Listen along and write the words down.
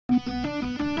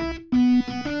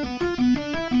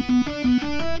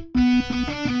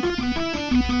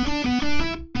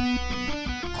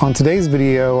On today's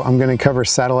video, I'm going to cover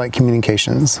satellite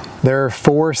communications. There are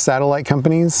 4 satellite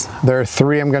companies. There are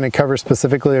 3 I'm going to cover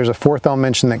specifically. There's a 4th I'll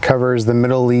mention that covers the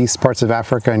Middle East, parts of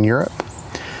Africa, and Europe.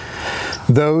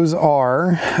 Those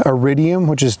are Iridium,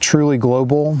 which is truly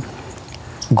global,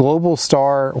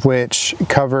 Globalstar, which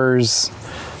covers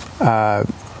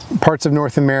parts of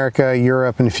North America,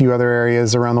 Europe, and a few other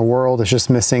areas around the world. It's just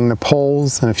missing the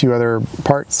poles and a few other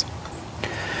parts.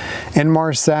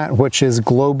 Inmarsat, which is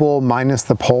global minus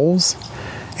the poles,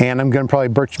 and I'm going to probably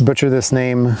butcher this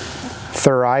name,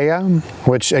 Thuraya,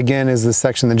 which again is the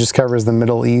section that just covers the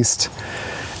Middle East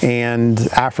and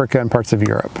Africa and parts of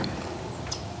Europe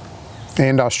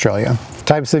and Australia.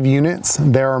 Types of units,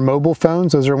 there are mobile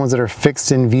phones, those are ones that are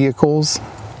fixed in vehicles.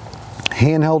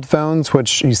 Handheld phones,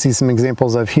 which you see some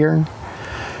examples of here.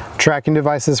 Tracking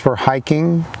devices for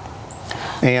hiking,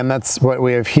 and that's what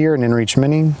we have here in InReach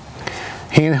Mini.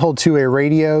 Handheld two-way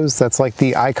radios, that's like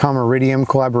the ICOM Iridium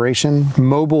collaboration.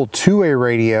 Mobile two-way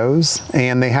radios,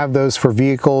 and they have those for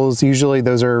vehicles. Usually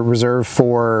those are reserved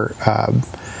for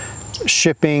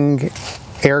shipping,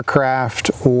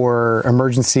 aircraft, or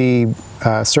emergency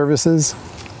services.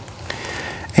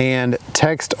 And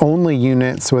text-only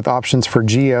units with options for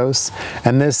GEOS,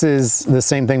 and this is the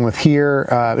same thing with here.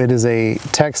 It is a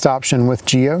text option with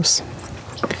GEOS.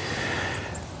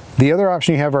 The other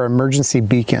option you have are emergency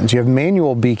beacons. You have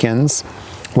manual beacons,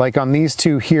 like on these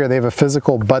 2 here, they have a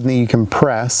physical button that you can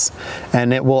press,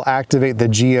 and it will activate the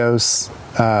GEOS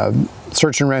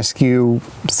search and rescue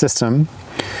system.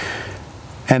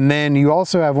 And then you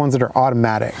also have ones that are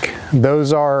automatic.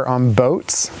 Those are on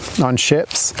boats, on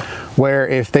ships, where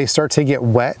if they start to get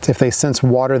wet, if they sense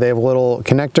water, they have a little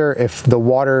connector. If the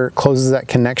water closes that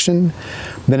connection,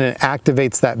 then it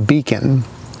activates that beacon.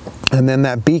 And then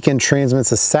that beacon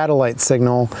transmits a satellite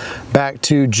signal back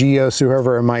to GEOS,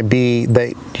 whoever it might be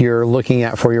that you're looking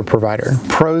at for your provider.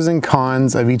 Pros and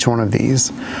cons of each one of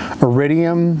these.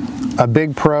 Iridium, a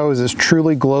big pro is it's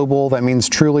truly global. That means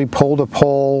truly pole to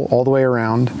pole all the way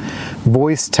around.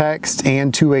 Voice, text,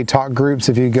 and two-way talk groups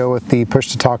if you go with the push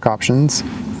to talk options.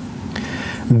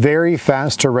 Very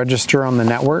fast to register on the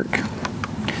network.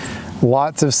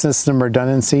 Lots of system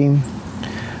redundancy.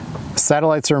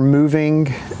 Satellites are moving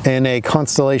in a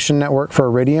constellation network for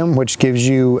Iridium, which gives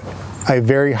you a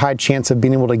very high chance of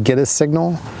being able to get a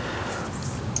signal.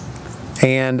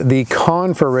 And the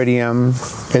con for Iridium,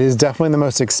 it is definitely the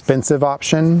most expensive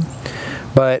option,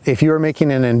 but if you are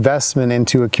making an investment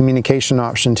into a communication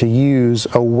option to use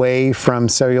away from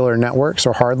cellular networks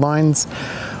or hard lines,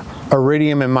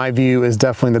 Iridium, in my view, is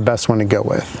definitely the best one to go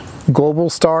with.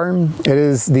 Globalstar, it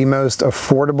is the most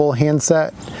affordable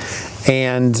handset,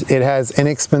 and it has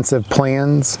inexpensive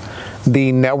plans.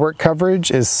 The network coverage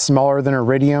is smaller than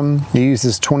Iridium. It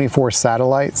uses 24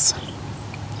 satellites.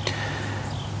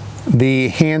 The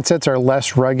handsets are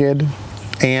less rugged,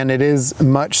 and it is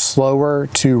much slower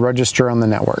to register on the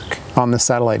network, on the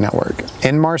satellite network.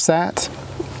 Inmarsat,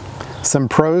 some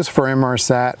pros for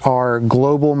Inmarsat are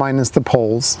global minus the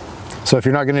poles. So if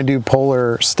you're not going to do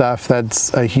polar stuff,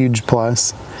 that's a huge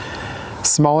plus.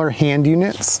 Smaller hand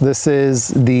units. These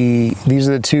are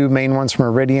the 2 main ones from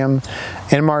Iridium.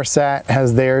 Inmarsat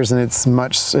has theirs, and it's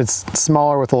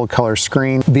smaller with a little color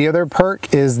screen. The other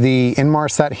perk is the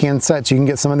Inmarsat handsets. You can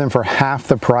get some of them for half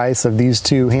the price of these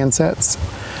 2 handsets.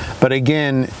 But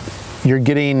again, you're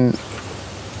getting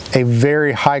a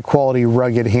very high quality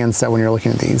rugged handset when you're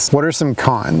looking at these. What are some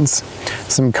cons?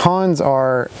 Some cons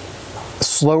are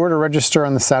slower to register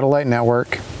on the satellite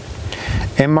network.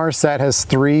 Inmarsat has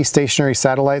 3 stationary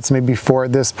satellites, maybe 4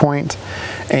 at this point,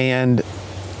 and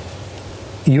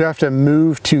you have to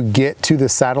move to get to the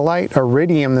satellite.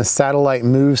 Iridium, the satellite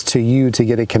moves to you to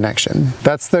get a connection.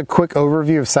 That's the quick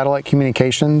overview of satellite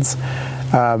communications.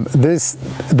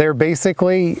 They're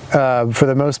basically, for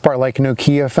the most part, like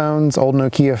Nokia phones, old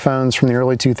Nokia phones from the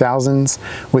early 2000s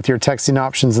with your texting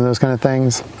options and those kind of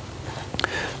things.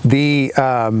 The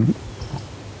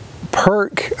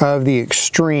perk of the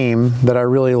Extreme that I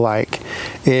really like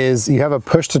is you have a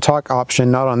push to talk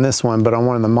option, not on this one, but on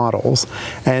one of the models.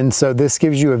 And so this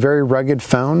gives you a very rugged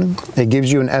phone. It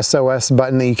gives you an SOS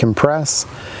button that you can press.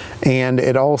 And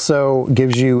it also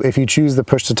gives you, if you choose the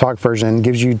push to talk version,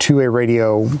 gives you two-way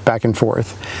radio back and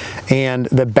forth. And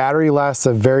the battery lasts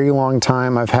a very long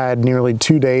time. I've had nearly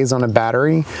 2 days on a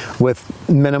battery with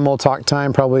minimal talk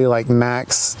time, probably like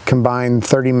max combined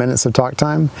 30 minutes of talk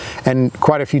time, and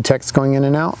quite a few texts going in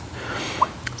and out.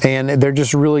 And they're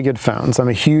just really good phones. I'm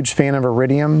a huge fan of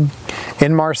Iridium.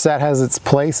 Inmarsat has its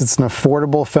place. It's an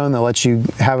affordable phone that lets you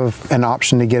have an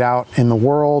option to get out in the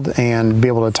world and be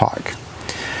able to talk.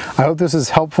 I hope this is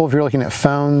helpful if you're looking at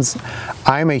phones.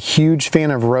 I'm a huge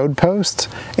fan of Roadpost,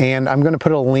 and I'm going to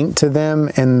put a link to them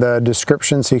in the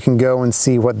description so you can go and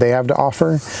see what they have to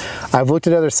offer. I've looked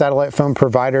at other satellite phone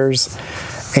providers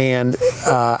and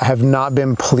have not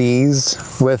been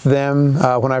pleased with them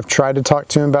when I've tried to talk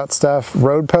to them about stuff.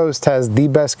 Roadpost has the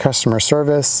best customer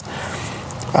service.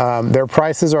 Their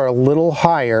prices are a little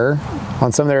higher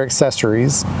on some of their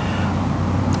accessories,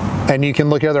 and you can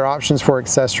look at other options for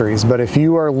accessories. But if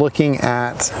you are looking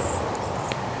at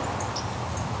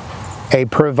a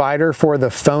provider for the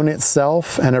phone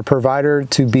itself and a provider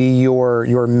to be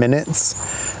your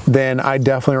minutes, then I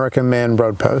definitely recommend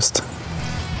Roadpost.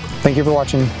 Thank you for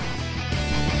watching.